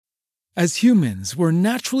As humans, we're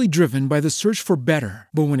naturally driven by the search for better.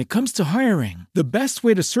 But when it comes to hiring, the best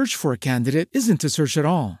way to search for a candidate isn't to search at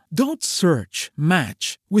all. Don't search,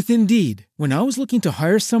 match with Indeed. When I was looking to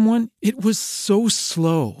hire someone, it was so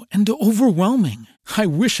slow and overwhelming. I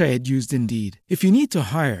wish I had used Indeed. If you need to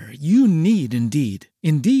hire, you need Indeed.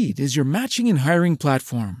 Indeed is your matching and hiring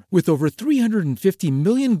platform with over 350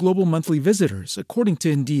 million global monthly visitors, according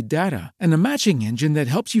to Indeed data, and a matching engine that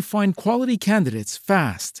helps you find quality candidates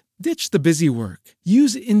fast. Ditch the busy work.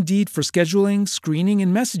 Use Indeed for scheduling, screening,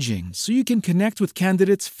 and messaging so you can connect with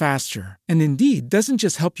candidates faster. And Indeed doesn't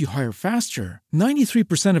just help you hire faster.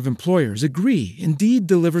 93% of employers agree Indeed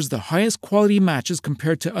delivers the highest quality matches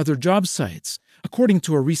compared to other job sites, according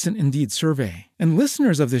to a recent Indeed survey. And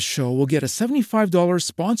listeners of this show will get a $75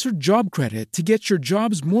 sponsored job credit to get your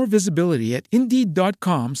jobs more visibility at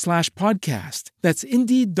Indeed.com/podcast. That's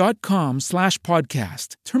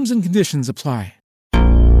Indeed.com/podcast. Terms and conditions apply.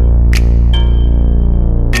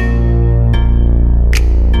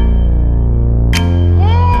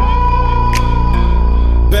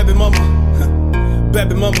 Baby mama,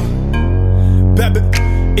 baby,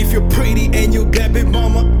 if you're pretty and you baby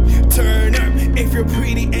mama, turn up. If you're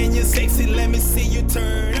pretty and you're sexy, let me see you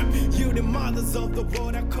turn up. You the mothers of the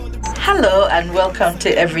world, I call it. Hello and welcome to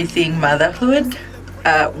Everything Motherhood,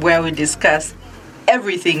 where we discuss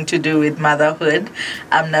everything to do with motherhood.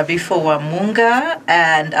 I'm Nabifo Wamunga,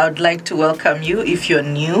 and I would like to welcome you if you're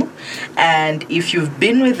new. And if you've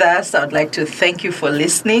been with us, I would like to thank you for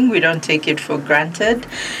listening. We don't take it for granted.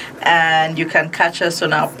 And you can catch us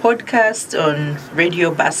on our podcast on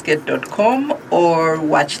radiobasket.com or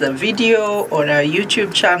watch the video on our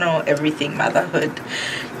YouTube channel, Everything Motherhood.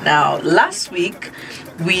 Now, last week,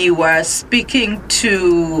 we were speaking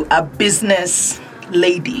to a business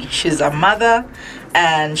lady. She's a mother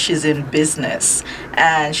and she's in business,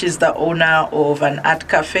 and she's the owner of an art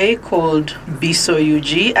cafe called Biso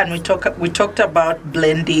UG, and we talked about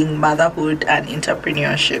blending motherhood and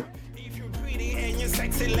entrepreneurship. If you're pretty and you're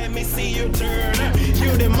sexy, let me see you turn up.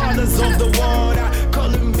 You the mothers of the world, I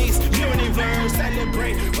call it Miss Universe.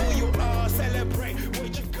 Celebrate who you are, celebrate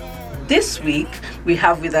what you got. This week, we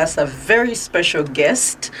have with us a very special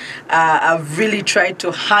guest. I've really tried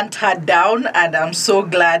to hunt her down, and I'm so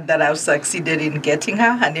glad that I've succeeded in getting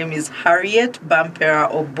her. Her name is Harriet Bampera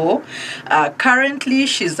Obo. Currently,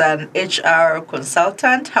 she's an HR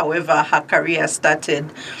consultant. However, her career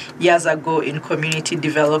started years ago in community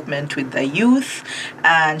development with the youth,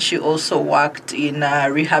 and she also worked in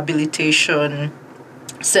rehabilitation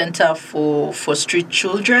Center for Street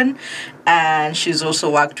Children, and she's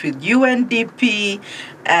also worked with UNDP,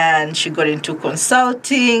 and she got into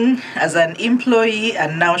consulting as an employee,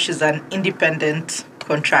 and now she's an independent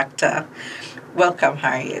contractor. Welcome,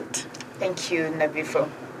 Harriet. Thank you, Nabifo.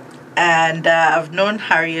 And I've known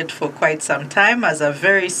Harriet for quite some time as a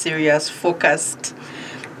very serious, focused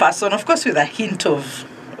person, of course with a hint of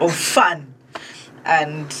fun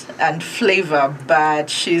and flavor, but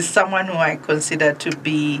she's someone who I consider to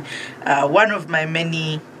be one of my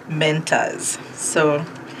many mentors. So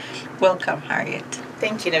welcome, Harriet.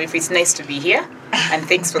 Thank you, Nabifo. It's nice to be here, and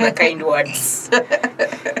thanks for the kind words.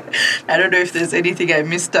 I don't know if there's anything I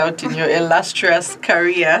missed out in your illustrious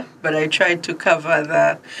career, but I tried to cover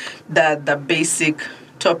the basic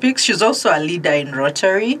topics. She's also a leader in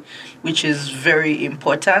Rotary, which is very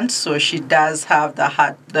important. So she does have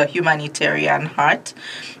the humanitarian heart,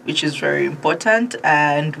 which is very important.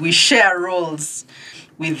 And we share roles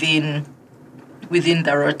within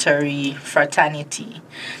the Rotary fraternity.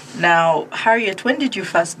 Now, Harriet, when did you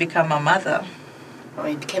first become a mother?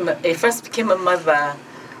 I first became a mother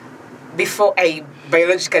before I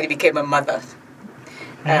biologically became a mother.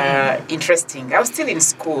 Interesting. I was still in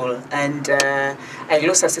school, and I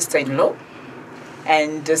lost a sister-in-law,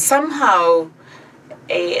 and somehow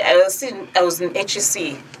I was in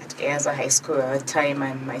HEC at Gayaza High School at the time,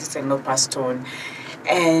 and my sister-in-law passed on,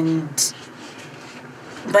 and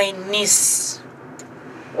my niece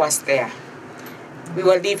was there. We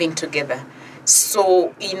were living together.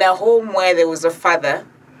 So in a home where there was a father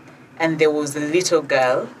and there was a little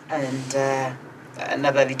girl, and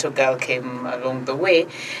another little girl came along the way,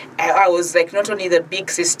 I was like not only the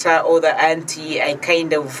big sister or the auntie, I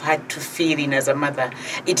kind of had to fill in as a mother.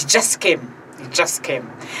 It just came.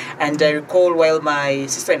 And I recall while my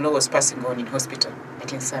sister-in-law was passing on in hospital, at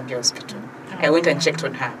Insambia Hospital, I went and checked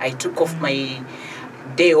on her. I took off my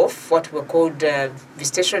day off, what were called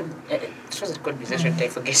visitation. It wasn't called visitation day, I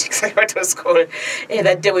forget exactly what it was called.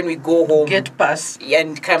 That day when we go home, get pass,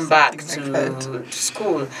 and come back to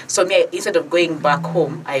school. So me, instead of going back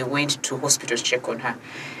home, I went to hospital to check on her.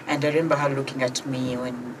 And I remember her looking at me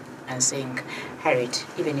when and saying, Harriet,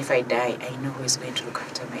 even if I die, I know who is going to look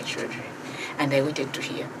after my children. And I waited to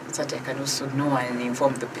hear so that I can also know and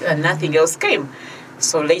inform the people. And nothing else came.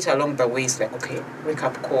 So later along the way, it's like, okay, wake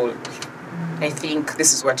up call. I think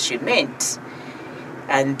this is what she meant.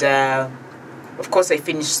 And of course, I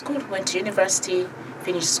finished school, went to university,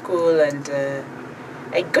 finished school, and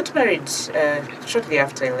I got married shortly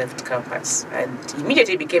after I left campus, and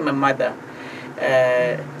immediately became a mother.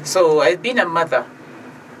 So I've been a mother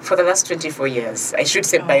for the last 24 years. I should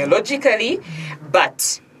say biologically,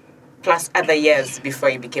 but plus other years before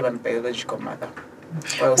I became a biological mother.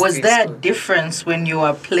 Was there a difference when you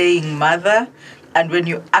were playing mother and when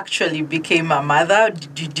you actually became a mother?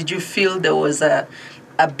 Did you feel there was a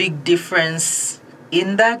big difference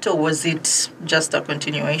in that, or was it just a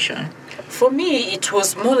continuation? For me, it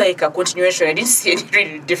was more like a continuation. I didn't see any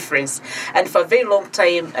real difference. And for a very long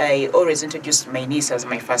time, I always introduced my niece as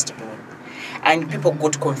my firstborn. And people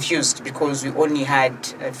got confused because we only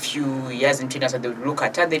had a few years in between us, and they would look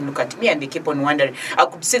at her, then look at me, and they keep on wondering. I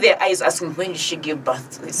could see their eyes asking, when did she give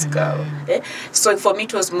birth to this girl? So for me,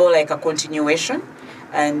 it was more like a continuation.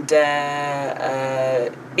 And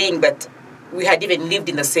being that we had even lived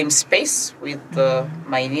in the same space with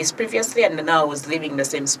my niece previously, and now I was living in the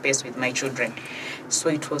same space with my children. So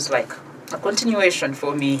it was like a continuation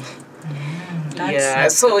for me.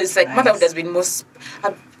 So it's like nice. Motherhood has been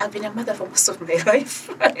I've been a mother for most of my life.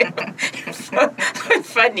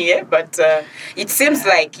 Funny, but it seems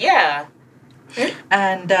like,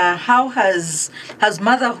 And how has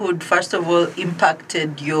motherhood, first of all,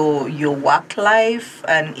 impacted your work life?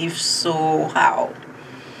 And if so, how?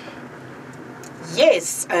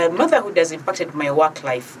 Yes, motherhood has impacted my work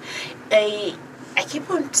life. I keep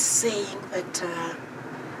on saying that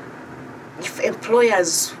if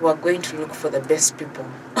employers were going to look for the best people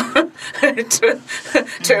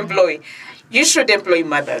to employ, you should employ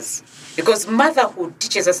mothers, because motherhood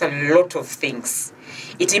teaches us a lot of things.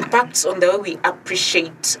 It impacts on the way we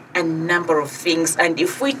appreciate a number of things, and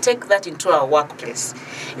if we take that into our workplace,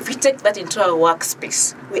 if we take that into our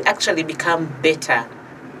workspace, we actually become better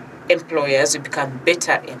employers, we become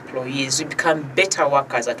better employees, we become better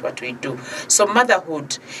workers at what we do. So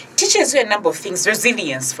motherhood teaches you a number of things.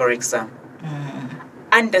 Resilience, for example.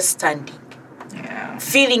 Understanding.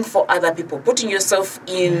 Feeling for other people, putting yourself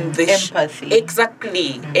in the empathy.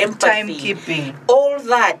 Exactly. Empathy. Timekeeping. All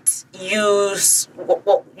that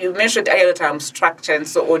you mentioned earlier, term structure and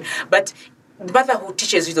so on, but motherhood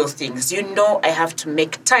teaches you those things. You know, I have to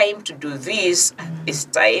make time to do this at this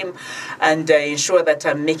time, and ensure that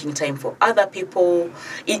I'm making time for other people.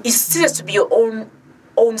 It still has to be your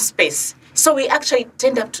own space. So we actually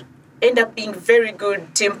end up being very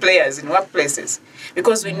good team players in workplaces,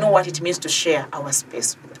 because we know what it means to share our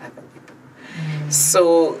space with other people.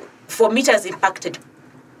 So for me, it has impacted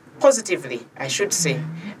positively, I should say.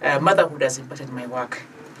 Motherhood has impacted my work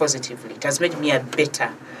positively. It has made me a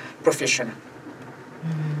better professional.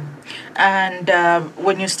 And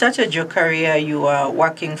when you started your career, you were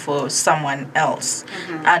working for someone else,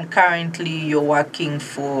 and currently you're working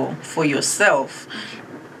for yourself.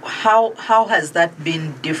 How has that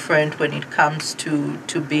been different when it comes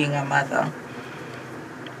to being a mother?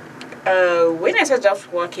 When I started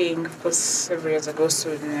off working, of course, several years ago,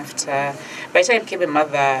 soon after, by the time I became a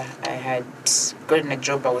mother, I had gotten a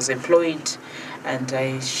job, I was employed, and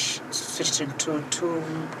I switched into two,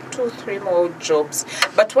 3 more jobs.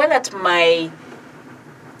 But while at my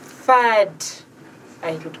third,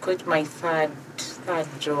 I would call it my third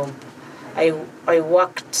job, I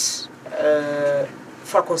worked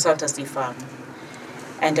for a consultancy firm,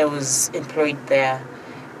 and I was employed there.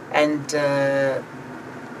 And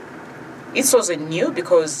this wasn't new,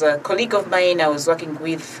 because a colleague of mine I was working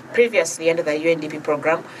with previously under the UNDP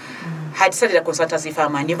program had started a consultancy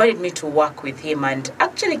firm and invited me to work with him, and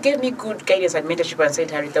actually gave me good guidance and mentorship, and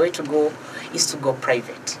said, Harry, the way to go is to go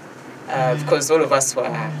private. Because all of us were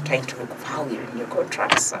trying to look for how we renew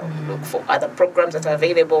contracts, look for other programs that are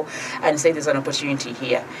available, and say there's an opportunity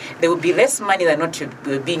here. There will be less money than what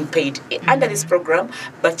you're being paid under this program,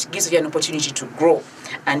 but it gives you an opportunity to grow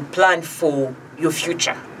and plan for your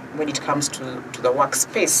future when it comes to the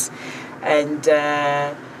workspace. And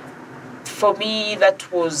for me,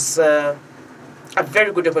 that was a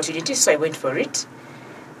very good opportunity, so I went for it.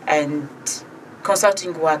 And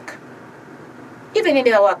consulting work, even in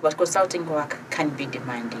their work, but consulting work can be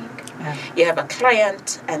demanding. You have a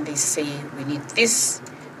client and they say, we need this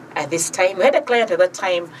at this time. We had a client at that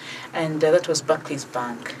time, and that was Barclays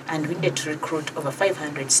Bank, and we needed to recruit over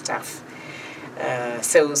 500 staff,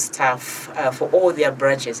 sales staff, for all their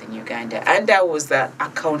branches in Uganda. And I was the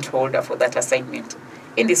account holder for that assignment.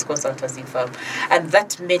 in this consultancy firm. And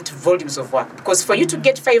that meant volumes of work. Because for you to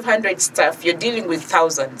get 500 staff, you're dealing with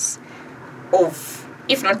thousands of,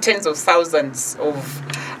 if not tens of thousands of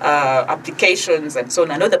applications and so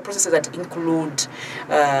on. I know the processes that include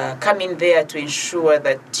coming there to ensure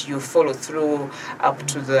that you follow through up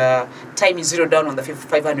to the time you zero down on the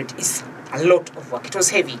 500 is a lot of work. It was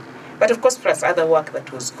heavy. But of course, plus other work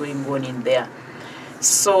that was going on in there.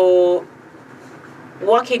 So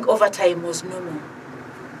working overtime was normal.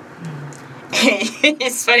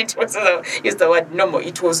 It's funny to use the word normal.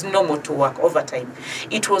 It was normal to work overtime.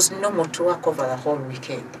 It was normal to work over the whole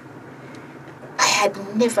weekend. I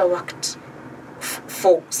had never worked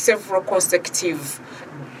for several consecutive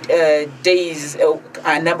days,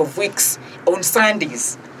 a number of weeks on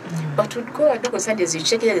Sundays. But would go and look on Sundays, you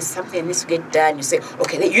check it, there's something that needs to get done. You say,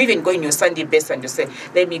 okay, you even go in your Sunday best and you say,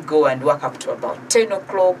 let me go and work up to about 10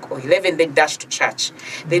 o'clock or 11, then dash to church.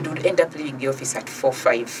 They would end up leaving the office at 4,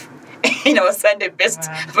 5. In our Sunday best,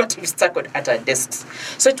 but we stuck at our desks.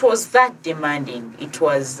 So it was that demanding. It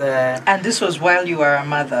was... and this was while you were a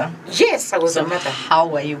mother? Yes, I was a mother. How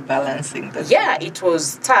were you balancing this? Yeah, it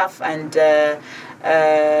was tough, and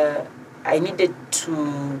I needed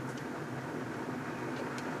to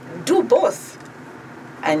do both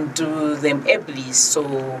and do them ably.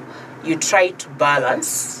 So you try to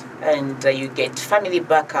balance, and you get family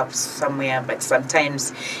backups somewhere, but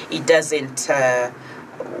sometimes it doesn't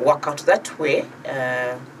work out that way.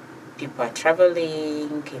 People are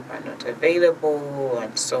traveling, people are not available,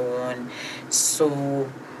 and so on. So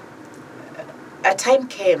a time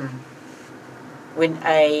came when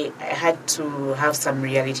I had to have some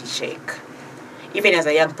reality check. Even as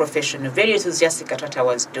a young professional, very enthusiastic at what I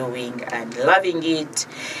was doing and loving it,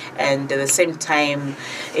 and at the same time,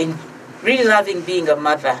 in really loving being a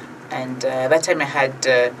mother. And that time I had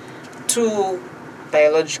 2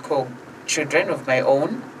 biological children of my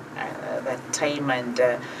own that time, and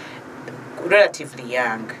relatively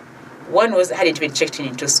young. One hadn't been checked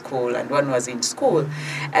into school, and one was in school.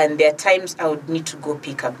 And there are times I would need to go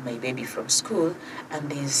pick up my baby from school,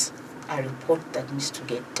 and there's a report that needs to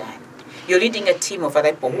get done. You're leading a team of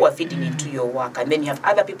other people who are feeding into your work, and then you have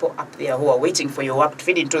other people up there who are waiting for your work to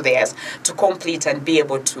feed into theirs to complete and be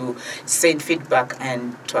able to send feedback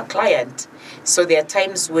and to a client. So there are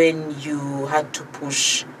times when you had to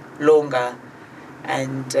push longer,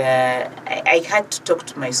 and I had to talk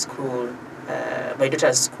to my school, my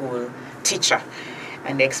daughter's school teacher,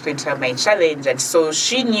 and explain to her my challenge. And so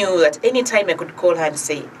she knew that anytime I could call her and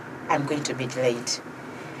say, I'm going to be late.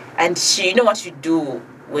 And you know what you do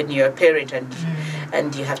when you're a parent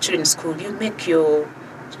and you have children in school, you make your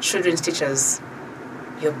children's teachers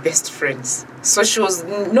your best friends. So she was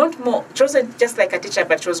she wasn't just like a teacher,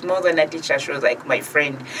 but she was more than a teacher. She was like my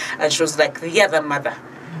friend, and she was like the other mother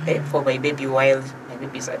for my baby while my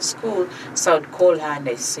baby's at school. So I would call her and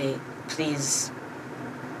I say, please,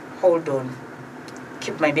 hold on.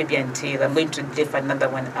 Keep my baby until I'm going to delay for another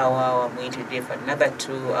 1 hour, or I'm going to delay for another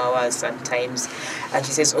 2 hours sometimes. And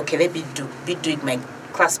she says, okay, let me be doing my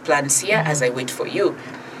class plans here as I wait for you.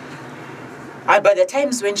 But the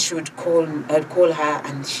times when she would call, I'd call her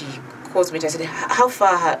and she calls me and I said, how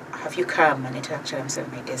far have you come? And I tell her, I'm still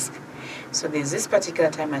at my desk. So there's this particular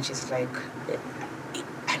time and she's like,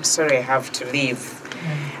 I'm sorry, I have to leave.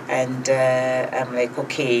 And I'm like,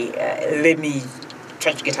 okay, let me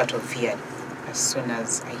try to get out of here as soon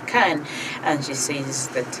as I can. And she says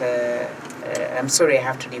that I'm sorry, I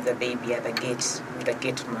have to leave the baby at the gate with the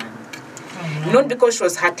gate man. Not because she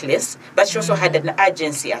was heartless, but she also had an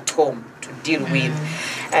urgency at home to deal with.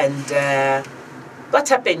 And that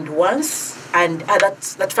happened once. And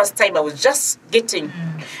that first time I was just getting,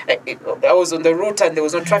 I was on the route and there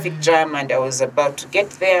was no traffic jam and I was about to get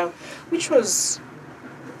there, which was,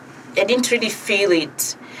 I didn't really feel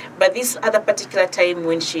it. But this other particular time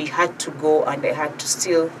when she had to go and I had to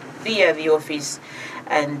still be at the office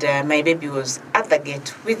and my baby was at the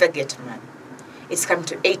gate with the gate man. It's come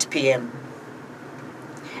to 8 p.m.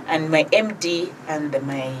 And my MD and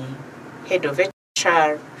my head of HR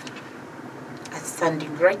are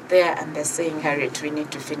standing right there and they're saying, Harriet, we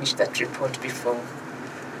need to finish that report before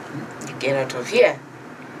you get out of here.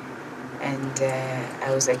 And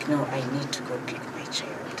I was like, no, I need to go pick my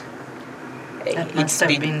child. That must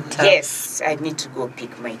have been tough. Yes, I need to go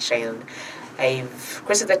pick my child. I've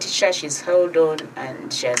requested the teacher, she's held on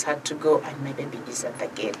and she has had to go and my baby is at the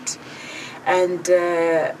gate. And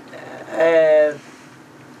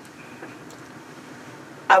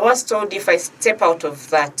I was told if I step out of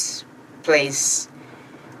that place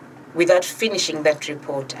without finishing that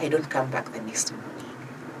report, I don't come back the next morning.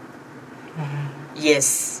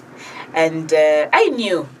 Yes. And I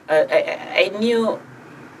knew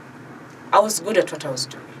I was good at what I was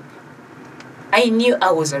doing. I knew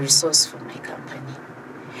I was a resource for my company.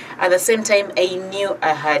 At the same time, I knew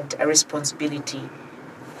I had a responsibility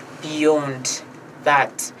beyond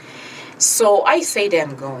that. So I said,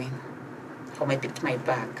 I'm going home. I picked my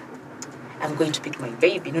bag. I'm going to pick my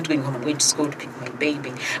baby. Not going home, I'm going to school to pick my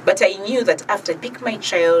baby. But I knew that after I pick my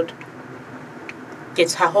child,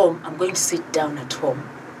 get her home, I'm going to sit down at home.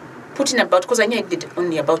 Because I knew I did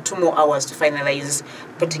only about 2 more hours to finalize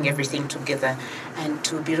putting everything together and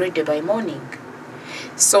to be ready by morning.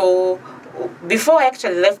 So before I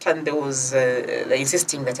actually left and there was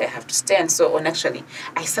insisting that I have to stay and so on, actually,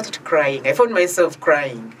 I started crying. I found myself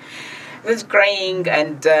crying. I was crying,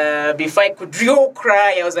 and before I could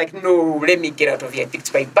cry, I was like, no, let me get out of here. I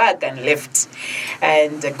picked my bag and left.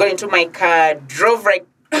 And got into my car, drove right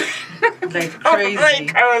like crazy.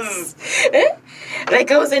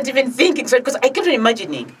 Like I wasn't even thinking. So because I kept on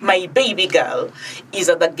imagining my baby girl is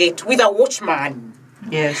at the gate with a watchman.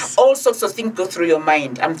 Yes. All sorts of things go through your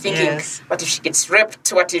mind. I'm thinking, yes. What if she gets raped?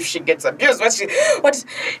 What if she gets abused?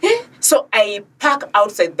 So I park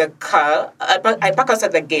outside the car. I park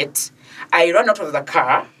outside the gate. I run out of the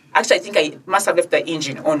car. Actually, I think I must have left the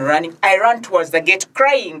engine on running. I ran towards the gate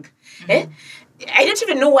crying. Mm-hmm. I don't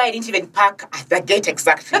even know why I didn't even park at the gate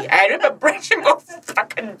exactly. I remember brushing off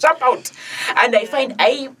and jump out. And I find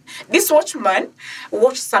this watchman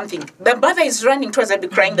watched something. The mother is running towards the baby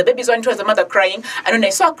crying. The baby is running towards the mother crying. And when I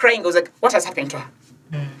saw her crying, I was like, what has happened to her?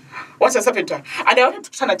 What has happened to her? And I wanted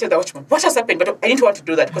to turn and tell the watchman, what has happened? But I didn't want to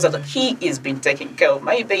do that because I thought he is been taking care of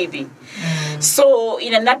my baby. So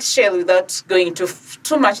in a nutshell, without going into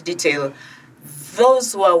too much detail,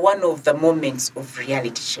 those were one of the moments of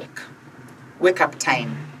reality check. Wake up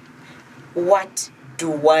time. What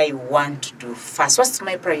do I want to do first? What's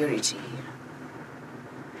my priority?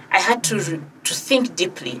 I had to think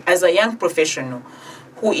deeply as a young professional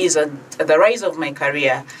who is at the rise of my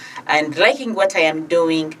career and liking what I am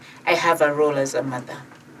doing. I have a role as a mother.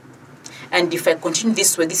 And if I continue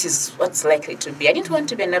this way, this is what's likely to be. I didn't want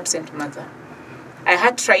to be an absent mother. I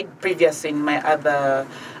had tried previously in my other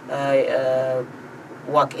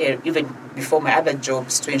work, even before my other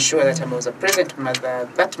jobs, to ensure that I was a present mother,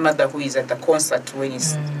 that mother who is at the concert when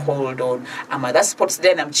it's called on. I'm at that sports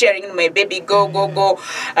day and I'm cheering my baby, go, go, go,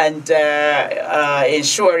 and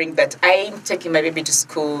ensuring that I'm taking my baby to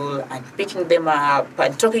school and picking them up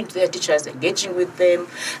and talking to their teachers, engaging with them,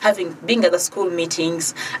 being at the school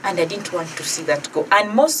meetings, and I didn't want to see that go.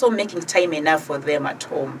 And more so making time enough for them at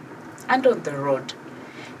home and on the road.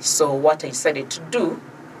 So what I decided to do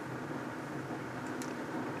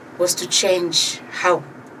was to change how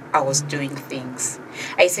I was doing things.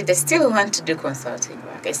 I said, I still want to do consulting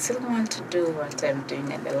work. I still want to do what I'm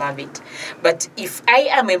doing and I love it. But if I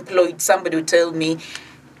am employed, somebody will tell me,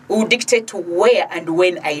 will dictate where and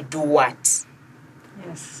when I do what.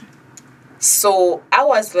 Yes. So I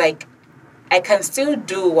was like, I can still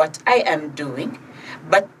do what I am doing,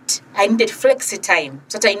 but I needed flexi time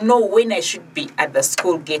so that I know when I should be at the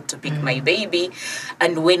school gate to pick my baby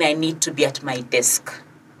and when I need to be at my desk.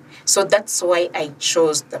 So that's why I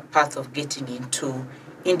chose the path of getting into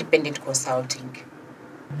independent consulting.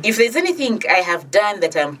 If there's anything I have done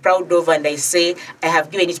that I'm proud of and I say I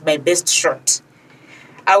have given it my best shot,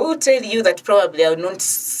 I will tell you that probably I will not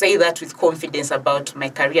say that with confidence about my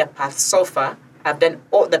career path so far. I've done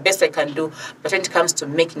all the best I can do, but when it comes to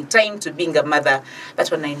making time to being a mother,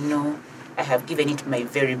 that's when I know I have given it my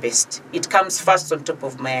very best. It comes first on top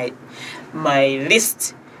of my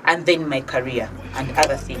list, and then my career and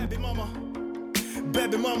other things. Baby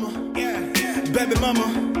mama, yeah. Baby mama,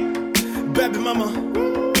 baby mama,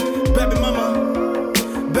 baby mama,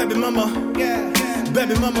 baby mama, yeah.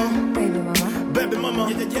 Baby mama, baby mama, baby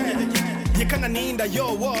mama, yeah. You kinda need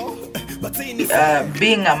your wall.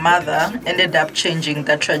 Being a mother ended up changing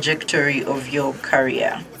the trajectory of your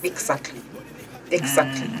career. Exactly.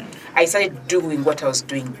 I started doing what I was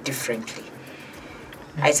doing differently.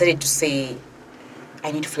 I started to say,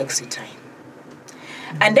 I need flexi time.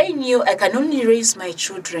 And I knew I can only raise my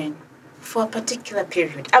children for a particular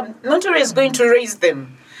period. I'm not always going to raise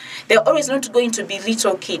them. They're always not going to be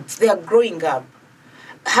little kids. They are growing up.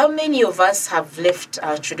 How many of us have left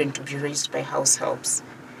our children to be raised by house helps?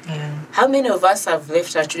 Yeah. How many of us have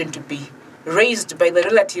left our children to be raised by the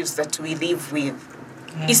relatives that we live with?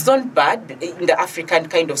 Yeah. It's not bad in the African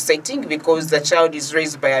kind of setting because the child is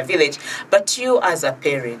raised by a village. But you as a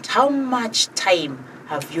parent, how much time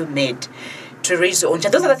have you made to raise your own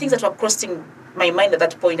child? Those are the things that were crossing my mind at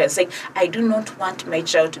that point and saying, I do not want my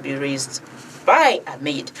child to be raised by a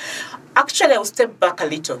maid. Actually, I will step back a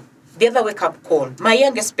little. The other wake-up call, my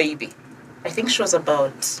youngest baby, I think she was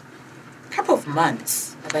about a couple of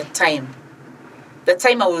months at that time. the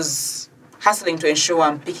time I was hustling to ensure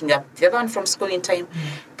I'm picking up the other one from school in time,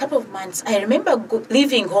 a couple of months, I remember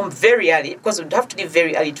leaving home very early, because we'd have to leave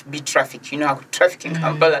very early to beat traffic. You know how traffic in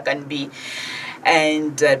Kampala can be.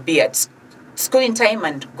 And be at school in time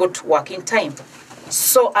and go to work in time.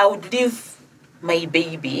 So I would leave my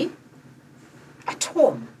baby at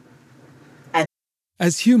home.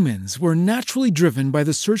 As humans, we're naturally driven by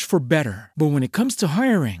the search for better. But when it comes to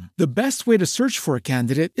hiring, the best way to search for a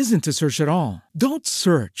candidate isn't to search at all. Don't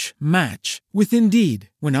search, match with Indeed.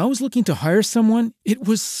 When I was looking to hire someone, it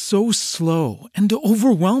was so slow and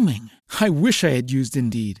overwhelming. I wish I had used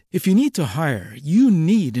Indeed. If you need to hire, you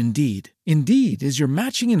need Indeed. Indeed is your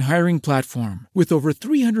matching and hiring platform with over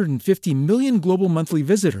 350 million global monthly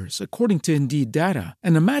visitors, according to Indeed data,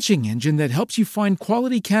 and a matching engine that helps you find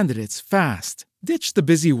quality candidates fast. Ditch the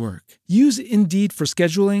busy work. Use Indeed for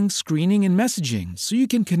scheduling, screening, and messaging so you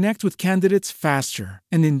can connect with candidates faster.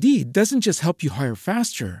 And Indeed doesn't just help you hire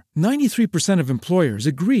faster. 93% of employers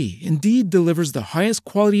agree Indeed delivers the highest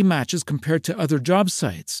quality matches compared to other job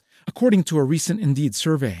sites, according to a recent Indeed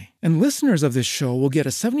survey. And listeners of this show will get a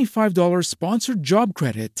 $75 sponsored job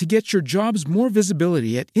credit to get your jobs more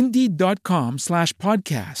visibility at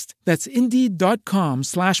Indeed.com/podcast. That's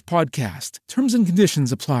Indeed.com/podcast. Terms and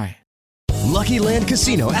conditions apply. Lucky Land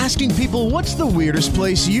Casino, asking people, what's the weirdest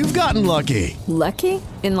place you've gotten lucky? Lucky?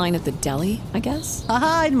 In line at the deli, I guess?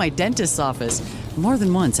 Aha, in my dentist's office. More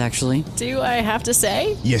than once, actually. Do I have to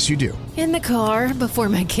say? Yes, you do. In the car before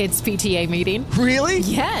my kids' PTA meeting. Really?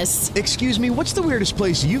 Yes. Excuse me, what's the weirdest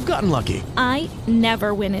place you've gotten lucky? I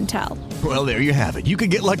never win and tell. Well, there you have it. You can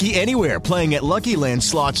get lucky anywhere, playing at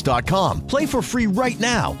LuckyLandSlots.com. Play for free right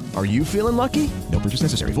now. Are you feeling lucky? No purchase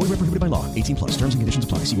necessary. Void where prohibited by law. 18+. Terms and conditions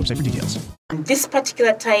apply. See website for details. And this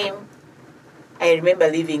particular time, I remember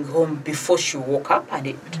leaving home before she woke up,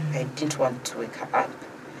 and I didn't want to wake her up.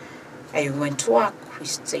 I went to work, we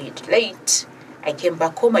stayed late. I came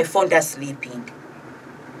back home, I found her sleeping.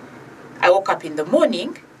 I woke up in the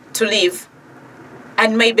morning to leave,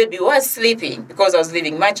 and my baby was sleeping because I was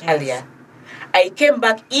leaving much earlier. I came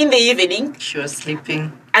back in the evening. She was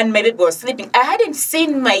sleeping. And my baby was sleeping. I hadn't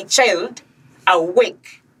seen my child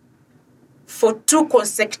awake for 2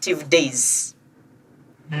 consecutive days.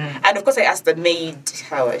 And of course, I asked the maid,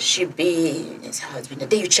 how has she been? How has been the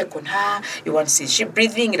day? You check on her. You want to see, is she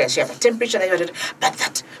breathing? Does she have a temperature?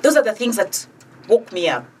 But those are the things that woke me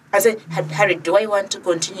up. I said, Harry, do I want to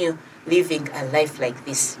continue living a life like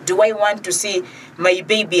this? Do I want to see my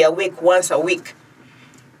baby awake once a week?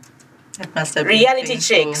 It must have been reality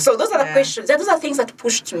painful. check. So those are the questions. Those are things that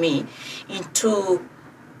pushed me into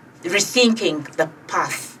rethinking the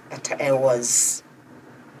path that I was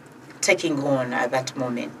taking on at that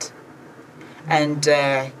moment. And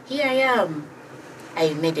here I am.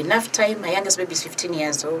 I made enough time. My youngest baby is 15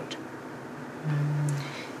 years old.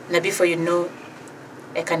 Now before you know,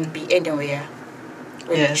 I can be anywhere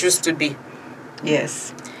when I choose to be.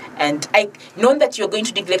 Yes. And I know that you're going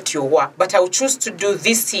to neglect your work, but I will choose to do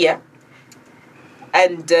this here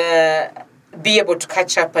and be able to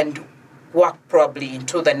catch up and work probably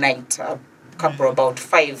into the night. Couple about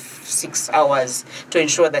 5-6 hours to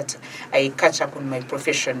ensure that I catch up on my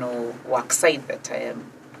professional work side that I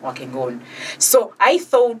am working on. So I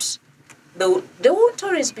thought there won't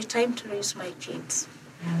always be time to raise my kids,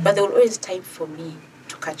 but there will always be time for me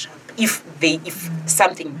to catch up if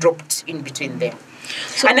something dropped in between there.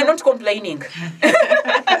 So, and I'm not complaining.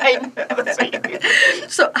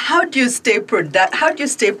 So how do you stay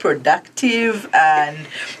productive and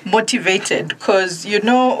motivated? Because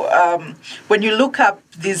when you look up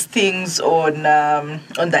these things on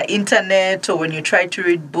the internet, or when you try to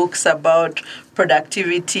read books about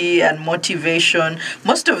productivity and motivation,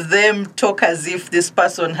 most of them talk as if this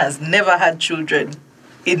person has never had children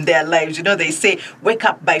in their lives. They say, wake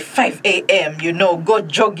up by 5 a.m., go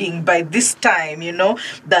jogging by this time,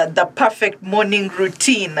 the perfect morning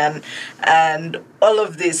routine and all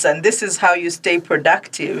of this. And this is how you stay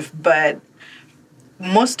productive. But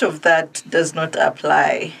most of that does not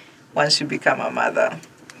apply once you become a mother.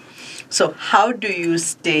 So how do you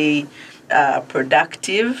stay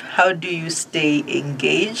productive? How do you stay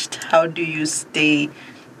engaged? How do you stay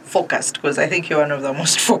focused? Because I think you're one of the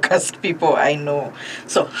most focused people I know.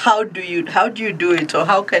 So how do you do it, or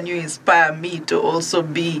how can you inspire me to also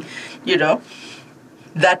be,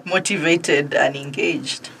 that motivated and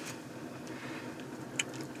engaged?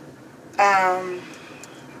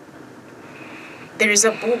 There is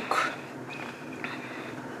a book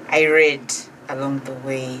I read along the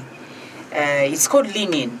way. It's called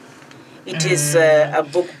Lean In. It is a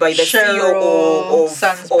book by the CEO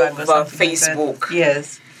of Facebook. Like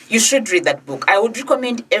yes. You should read that book. I would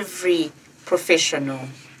recommend every professional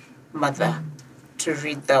mother to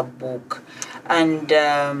read that book. And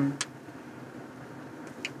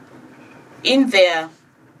in there,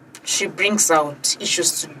 she brings out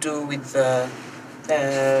issues to do with the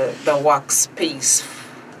workspace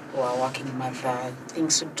for a working mother,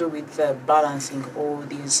 things to do with balancing all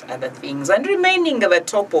these other things and remaining at the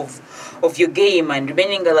top of your game and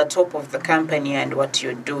remaining at the top of the company and what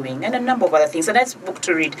you're doing and a number of other things. A nice book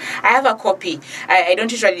to read. I have a copy. I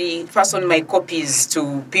don't usually pass on my copies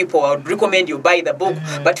to people. I would recommend you buy the book.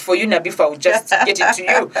 But for you, Nabifa, I would just get it to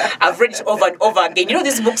you. I've read it over and over again. You know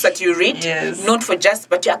these books that you read? Yes. Not for just,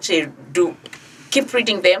 but you actually do. Keep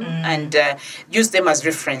reading them and use them as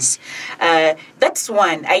reference. That's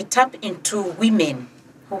one. I tap into women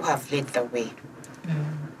who have led the way,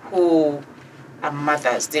 who are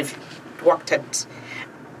mothers. They've worked at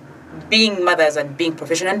being mothers and being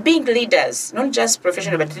professional and being leaders, not just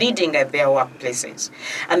professional, but leading at their workplaces.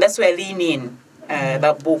 And that's where Lean In,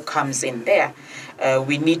 that book comes in there.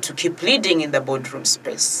 We need to keep leading in the boardroom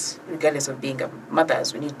space, regardless of being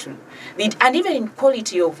mothers. We need to lead, and even in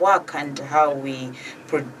quality of work and how we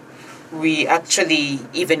actually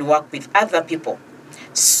even work with other people.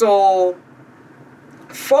 So,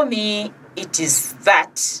 for me, it is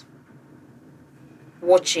that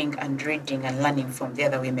watching and reading and learning from the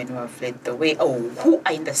other women who have led the way, or who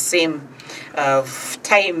are in the same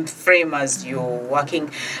time frame as you're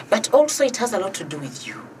working. But also, it has a lot to do with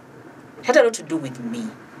you. It had a lot to do with me.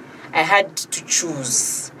 I had to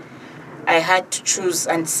choose.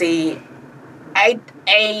 And say, I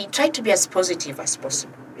try to be as positive as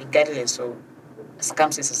possible, regardless of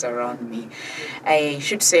circumstances around me. I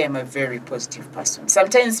should say I'm a very positive person.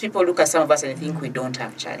 Sometimes people look at some of us and think we don't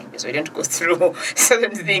have challenges, we don't go through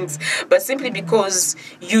certain things, but simply because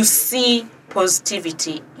you see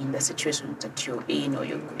positivity in the situation that you're in or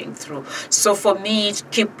you're going through. So for me, to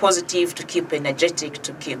keep positive, to keep energetic,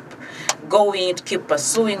 to keep going, to keep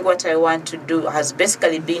pursuing what I want to do has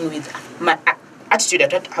basically been with my attitude.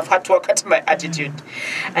 I've had to work at my attitude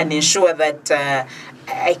and ensure that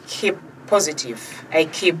I keep positive. I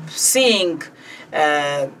keep seeing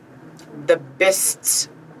the best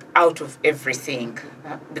out of everything,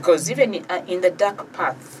 because even in the dark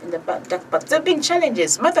path, there have been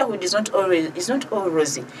challenges. Motherhood is not all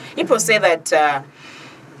rosy. People say that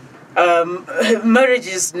marriage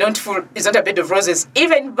is not a bed of roses.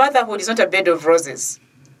 Even motherhood is not a bed of roses.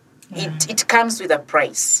 It comes with a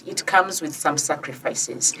price. It comes with some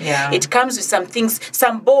sacrifices. Yeah. It comes with some things,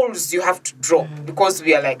 some balls you have to drop, because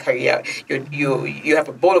we are like, you have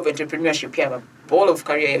a ball of entrepreneurship, you have a ball of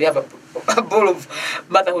career, you have a ball of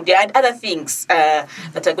motherhood, and other things that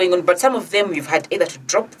are going on. But some of them you've had either to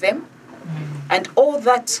drop them, and all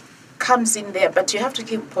that comes in there. But you have to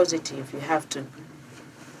keep positive. You have to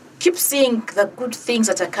keep seeing the good things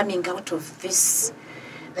that are coming out of this.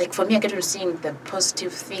 Like for me, I get to seeing the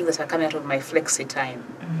positive things that are coming out of my flexi time.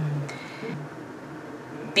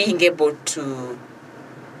 Being able to...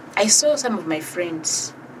 I saw some of my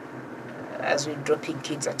friends as we're dropping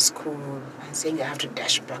kids at school and saying I have to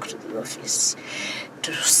dash back to the office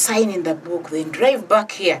to sign in the book, then drive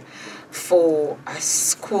back here for a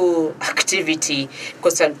school activity,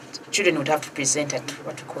 because some children would have to present at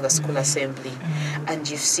what we call a school assembly, and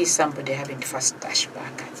you see somebody having to first dash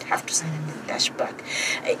back and have to sign and then dash back.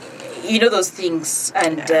 You know those things,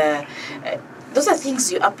 and those are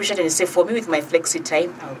things you appreciate and you say, for me with my flexi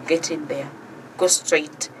time, I'll get in there, go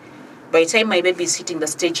straight. By the time my baby is hitting the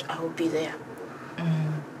stage, I'll be there.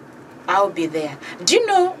 I'll be there. Do you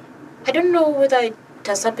know, I don't know whether it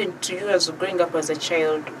has happened to you as growing up as a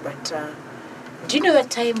child, but do you know that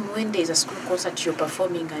time when there's a school concert you're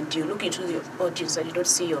performing and you look into the audience and you don't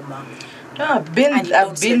see your mom? No, I've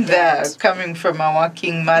been there, coming from a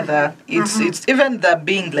working mother. It's even the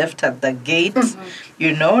being left at the gate,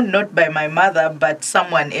 you know, not by my mother, but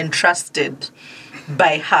someone entrusted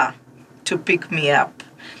by her to pick me up.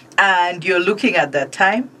 And you're looking at that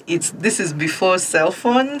time. This is before cell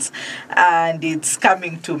phones, and it's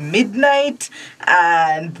coming to midnight,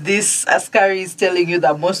 and this askari is telling you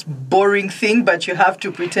the most boring thing, but you have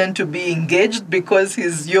to pretend to be engaged because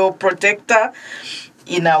he's your protector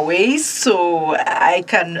in a way. So I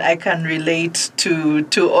can relate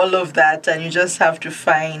to all of that, and you just have to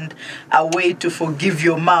find a way to forgive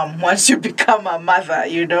your mom once you become a mother,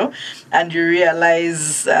 you know, and you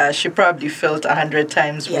realize she probably felt 100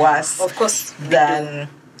 times worse, of course, than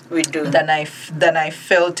I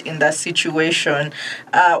felt in that situation.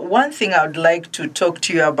 One thing I would like to talk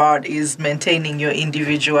to you about is maintaining your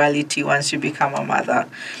individuality once you become a mother.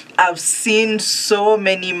 I've seen so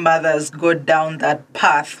many mothers go down that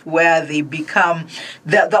path where they become,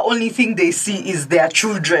 the only thing they see is their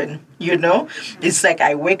children, You know, it's like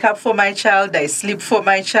I wake up for my child, I sleep for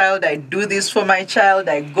my child, I do this for my child,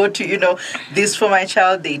 I go to, this for my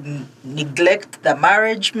child. They neglect the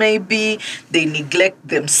marriage, maybe they neglect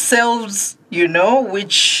themselves,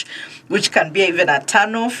 which can be even a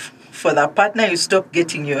turnoff for the partner. You stop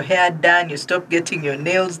getting your hair done, you stop getting your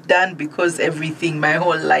nails done because everything, my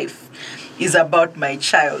whole life is about my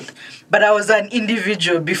child. But I was an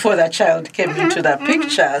individual before the child came into the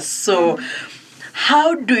picture. So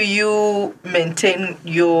how do you maintain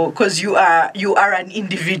because you are an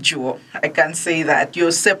individual, I can say that.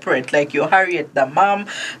 You're separate, like you're Harriet the mom,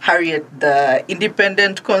 Harriet the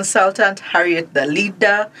independent consultant, Harriet the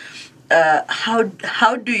leader.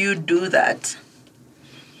 How do you do that?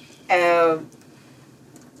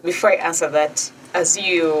 Before I answer that, as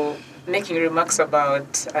you making remarks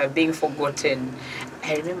about being forgotten,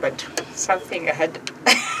 I remembered something I had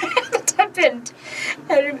that happened.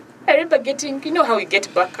 I remember getting, how you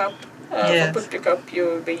get backup, people pick up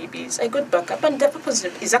your babies. I got backup, and the purpose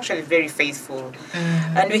is actually very faithful.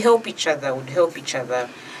 And we would help each other.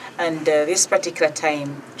 And this particular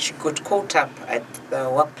time, she got caught up at the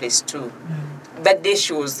workplace too. That day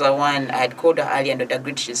she was the one, I had called her earlier and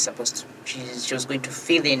agreed she was going to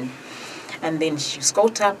fill in. And then she was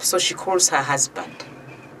caught up, so she calls her husband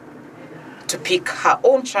to pick her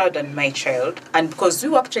own child and my child. And because we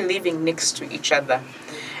were actually living next to each other.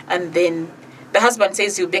 And then the husband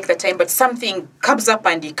says he'll make the time, but something comes up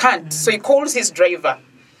and he can't. So he calls his driver.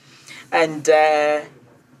 And the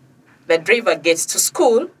driver gets to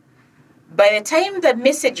school. By the time the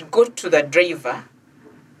message got to the driver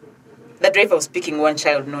was picking one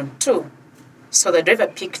child, not two. So the driver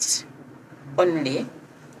picked only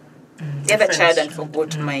the other child and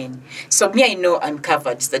forgot mine. So me, I know I'm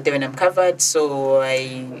covered. It's the day when I'm covered. So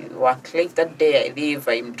I work late that day. I leave.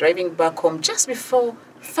 I'm driving back home. Just before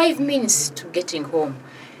 5 minutes to getting home,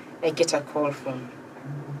 I get a call from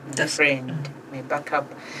the friend, my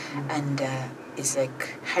backup. And it's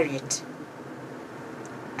like, Harriet,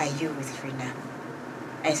 are you with Rina?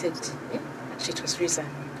 I said, yeah. Actually, it was Risa.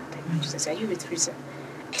 She says, are you with Risa?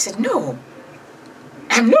 I said, no,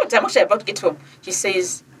 I'm not. I'm actually about to get home. She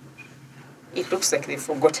says, it looks like they've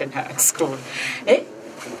forgotten her at school.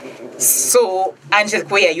 So, and she's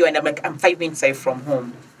like, where are you? And I'm like, I'm 5 minutes away from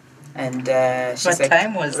home. And she's what like,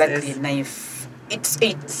 time was this?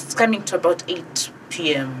 It's coming to about 8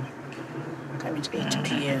 p.m. Coming to 8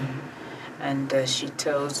 p.m. And she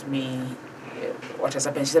tells me what has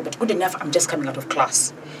happened. She said, but good enough, I'm just coming out of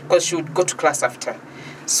class. Because she would go to class after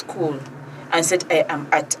school. And said, I am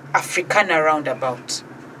at Africana roundabout.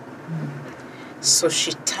 So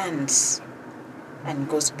she turns and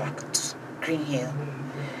goes back to Green Hill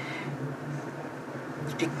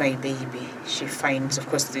to pick my baby. She finds, of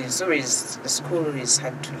course, the school always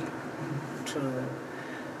had to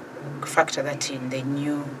factor that in. They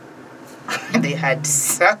knew they had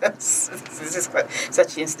such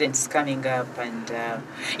incidents coming up. And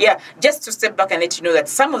just to step back and let you know that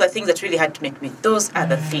some of the things that really had to make me, those are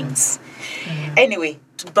the things. Anyway,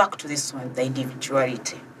 back to this one, the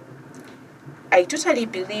individuality. I totally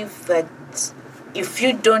believe that if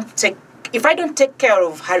I don't take care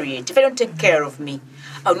of Harriet, if I don't take care of me,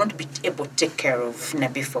 I will not be able to take care of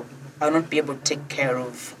Nabifo. I will not be able to take care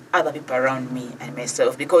of other people around me and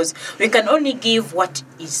myself, because we can only give what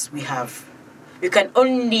is we have. We can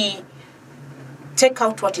only take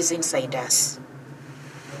out what is inside us.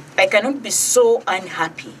 I cannot be so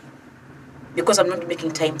unhappy because I'm not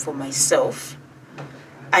making time for myself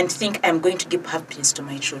and think I'm going to give happiness to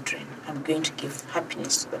my children. I'm going to give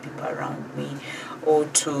happiness to the people around me or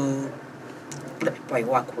to the people I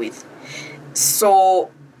work with.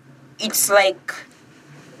 So it's like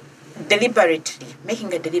deliberately,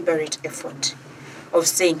 making a deliberate effort of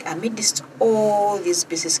saying, amidst all these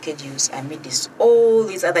busy schedules, amidst all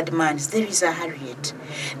these other demands, there is a Harriet.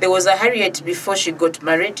 There was a Harriet before she got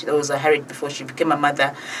married. There was a Harriet before she became a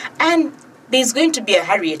mother. And there's going to be a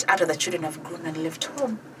Harriet after the children have grown and left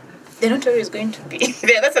home. They're not always going to be.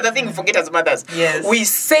 That's another thing we forget as mothers. Yes. We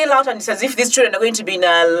sail out and it's as if these children are going to be in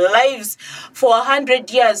our lives for 100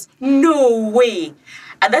 years. No way.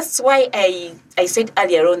 And that's why I said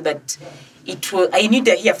earlier on that I need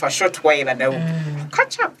her here for a short while and I will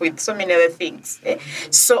catch up with so many other things.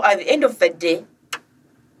 So at the end of the day,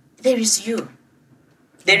 there is you.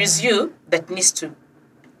 There is you that needs to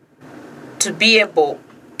be able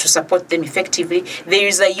to support them effectively. There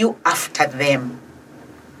is a you after them.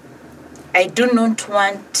 I do not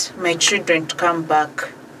want my children to come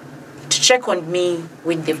back to check on me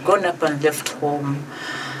when they've grown up and left home.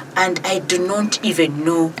 And I do not even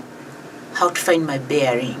know how to find my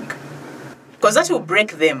bearing. because that will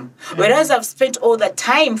break them. Whereas I've spent all the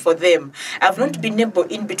time for them, I've not been able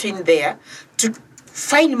in between there to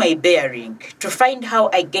find my bearing, to find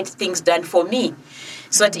how I get things done for me.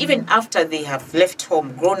 So that even after they have left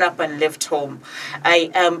home, grown up and left home,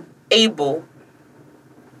 I am able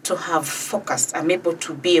to have focus. I'm able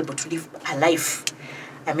to be able to live a life.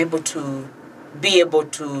 I'm able to be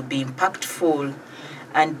impactful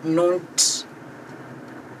and not...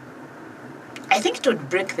 I think it would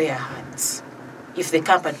break their hearts if they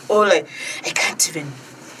come and I can't even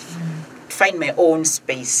find my own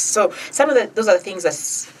space. So those are the things that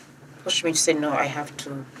push me to say, no, I have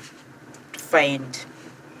to find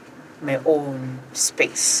my own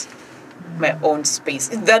space. My own space.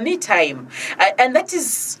 The me time. And that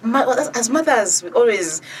is, as mothers,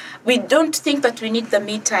 we don't think that we need the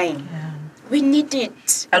me time. Yeah. We need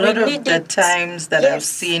it. A lot of the times that I've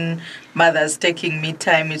seen mothers taking me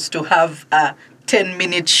time is to have a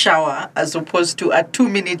 10-minute shower as opposed to a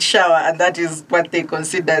 2-minute shower, and that is what they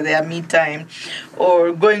consider their me time.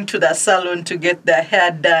 Or going to the salon to get their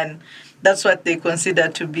hair done. That's what they consider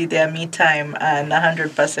to be their me time, and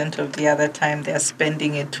 100% of the other time they're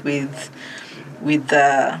spending it with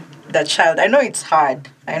the child. I know it's hard.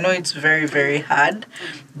 I know it's very, very hard,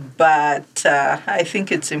 but I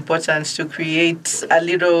think it's important to create a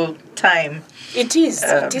little time. It is.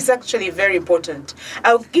 It is actually very important.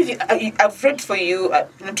 I'll give you. I've read for you.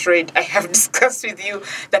 Not read. I have discussed with you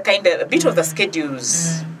a bit of the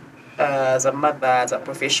schedules. As a mother, as a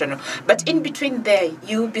professional. But in between there,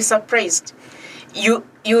 you'll be surprised.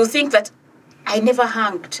 You'll think that I never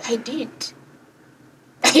hanged. I did.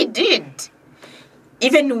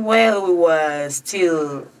 Even while we were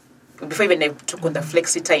still, before even I took on the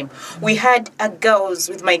flexi time, we had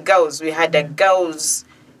with my girls, we had a girls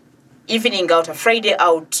evening out, a Friday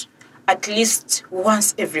out, at least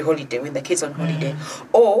once every holiday when the kids are on holiday.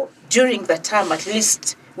 Or during the term, at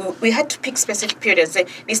least we had to pick specific periods. Say,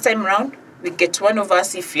 this time around, we get one of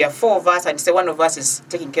us, if we are 4 of us, and say one of us is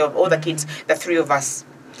taking care of all the kids, the 3 of us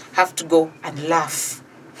have to go and laugh.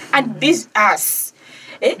 And be us.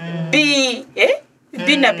 Be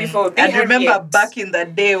Nappy for be And remember Harriet. back in the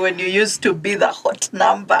day when you used to be the hot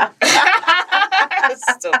number.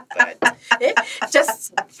 So bad.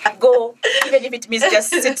 Just go, even if it means just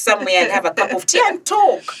sit somewhere and have a cup of tea and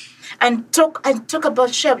talk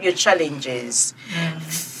about, share your challenges.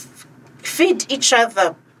 Feed each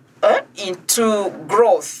other into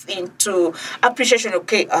growth, into appreciation.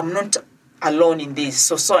 Okay, I'm not alone in this,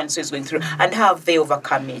 so and so is going through, and how have they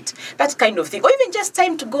overcome it? That kind of thing. Or even just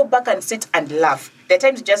time to go back and sit and laugh. There are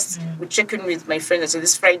times we check in with my friends and say,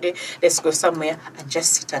 this Friday, let's go somewhere and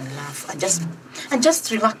just sit and laugh and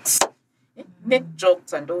just relax. Make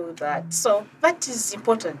jokes and all that. So that is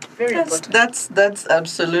important, very important. That's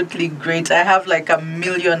absolutely great. I have like a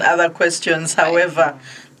million other questions. However,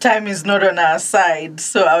 time is not on our side.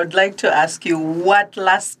 So I would like to ask you, what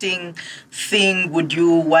lasting thing would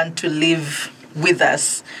you want to leave with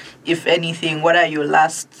us, if anything? What are your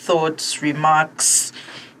last thoughts, remarks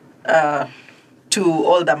to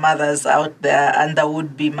all the mothers out there and the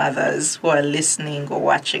would-be mothers who are listening or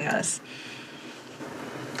watching us?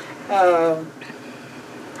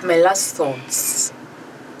 My last thoughts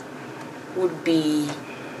would be,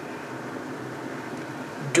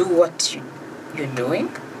 do what you're doing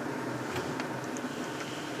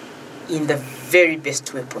in the very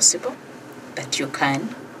best way possible that you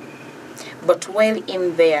can. But while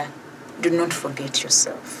in there, do not forget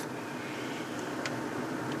yourself.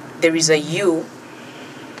 There is a you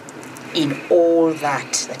in all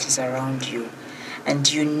that is around you. And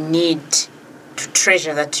you need to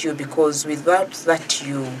treasure that you, because without that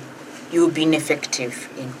you'll be ineffective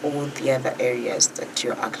in all the other areas that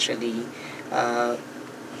you're actually that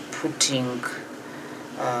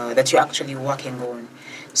you're actually working on.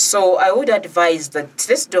 So I would advise that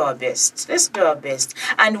let's do our best.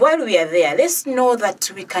 And while we are there, let's know that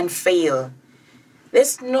we can fail.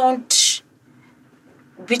 Let's not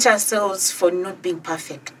beat ourselves for not being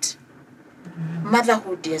perfect.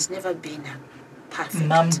 Motherhood has never been perfect.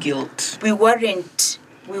 Mom guilt. We weren't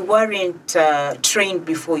trained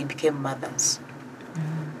before we became mothers.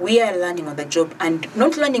 We are learning on the job, and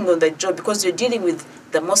not learning on the job because you're dealing with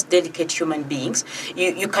the most delicate human beings.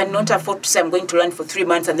 You cannot afford to say, I'm going to learn for 3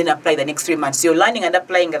 months and then apply the next 3 months. You're learning and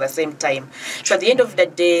applying at the same time. So at the end of the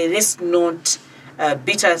day, let's not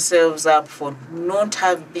beat ourselves up for not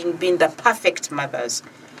having been the perfect mothers.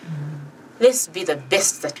 Let's be the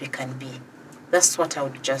best that we can be. That's what I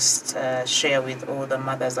would just share with all the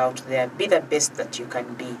mothers out there. Be the best that you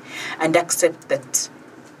can be, and accept that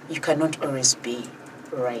you cannot always be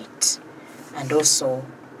right. And also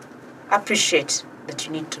appreciate that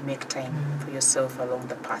you need to make time for yourself along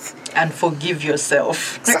the path. And forgive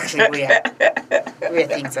yourself. Exactly where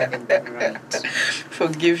things haven't been right.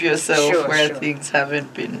 Forgive yourself where things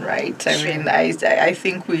haven't been right. I mean, I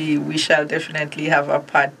think we shall definitely have a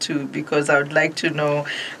part 2, because I would like to know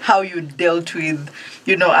how you dealt with,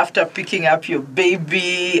 after picking up your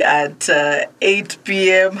baby at 8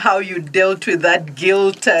 p.m., how you dealt with that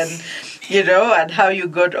guilt and how you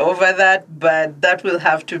got over that. But that will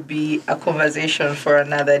have to be a conversation for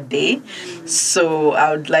another day. So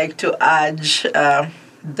I would like to urge the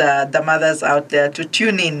mothers out there to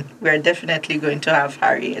tune in. We're definitely going to have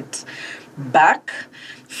Harriet back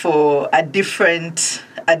for a different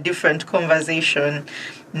conversation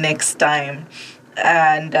next time.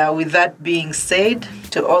 And with that being said,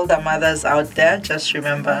 to all the mothers out there, just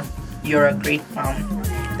remember, you're a great mom.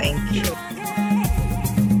 Thank you.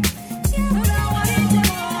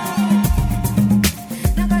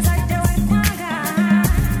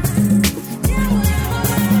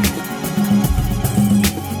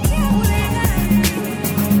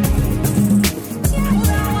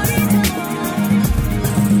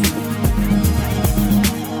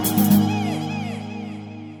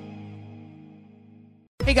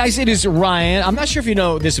 Hey guys, it is Ryan. I'm not sure if you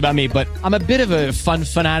know this about me, but I'm a bit of a fun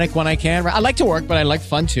fanatic when I can. I like to work, but I like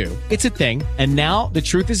fun too. It's a thing. And now the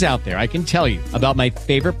truth is out there. I can tell you about my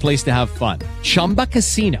favorite place to have fun. Chumba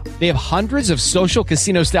Casino. They have hundreds of social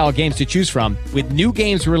casino style games to choose from with new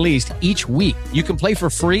games released each week. You can play for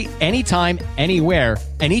free anytime, anywhere.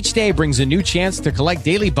 And each day brings a new chance to collect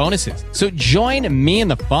daily bonuses. So join me in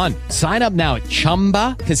the fun. Sign up now at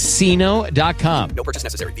ChumbaCasino.com. No purchase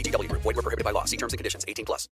necessary. VGW Group. Void where prohibited by law. See terms and conditions. 18+.